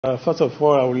First of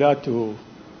all, I would like to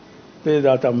say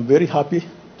that I'm very happy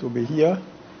to be here.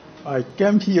 I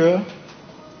came here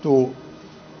to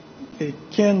a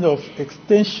kind of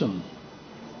extension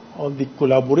of the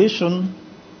collaboration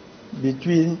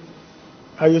between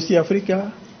IOC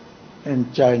Africa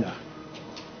and China.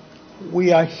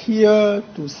 We are here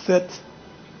to set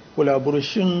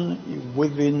collaboration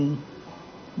within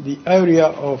the area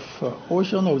of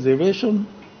ocean observation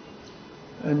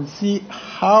and see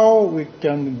how we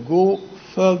can go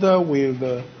further with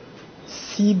the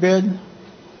seabed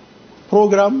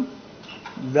program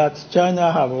that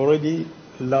China have already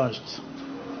launched.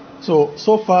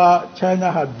 So far,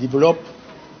 China has developed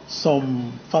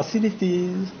some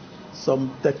facilities,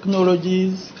 some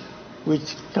technologies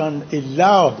which can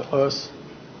allow us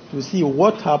to see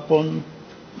what happened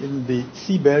in the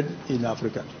seabed in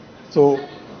Africa. So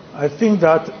I think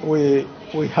that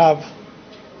we have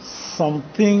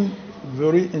something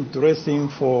very interesting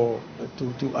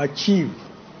to achieve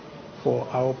for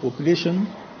our population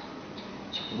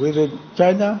within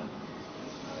China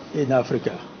in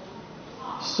Africa.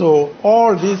 So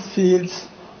all these fields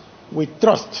we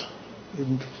trust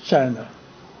in China.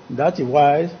 That is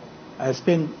why I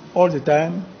spend all the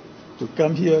time to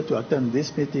come here to attend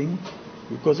this meeting,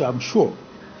 because I'm sure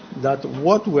that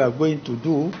what we are going to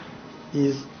do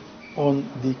is on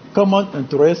the common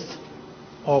interest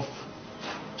of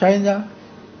China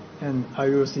and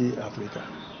IOC Africa.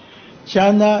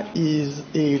 China is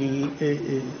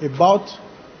about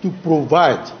to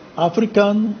provide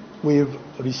African with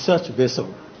research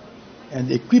vessels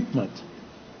and equipment.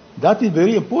 That is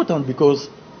very important, because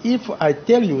if I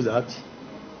tell you that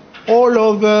all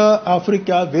over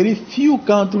Africa, very few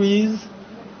countries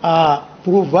are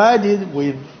provided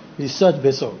with research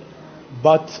vessels.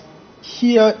 But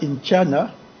here in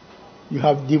China, you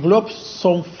have developed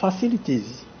some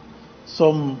facilities,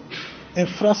 some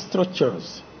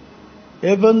infrastructures.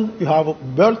 Even you have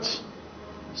built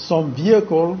some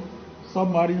vehicle,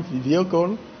 submarine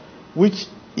vehicle, which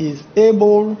is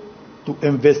able to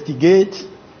investigate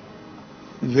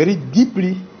very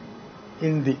deeply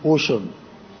in the ocean.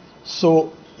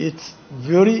 So it's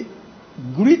very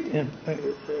great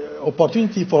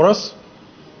opportunity for us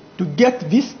to get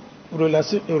these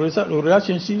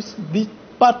relationships, this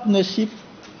partnership,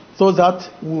 so that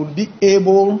we will be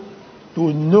able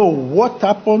to know what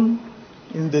happened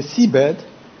in the seabed.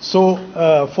 So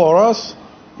for us,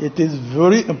 it is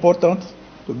very important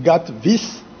to get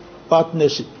this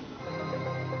partnership.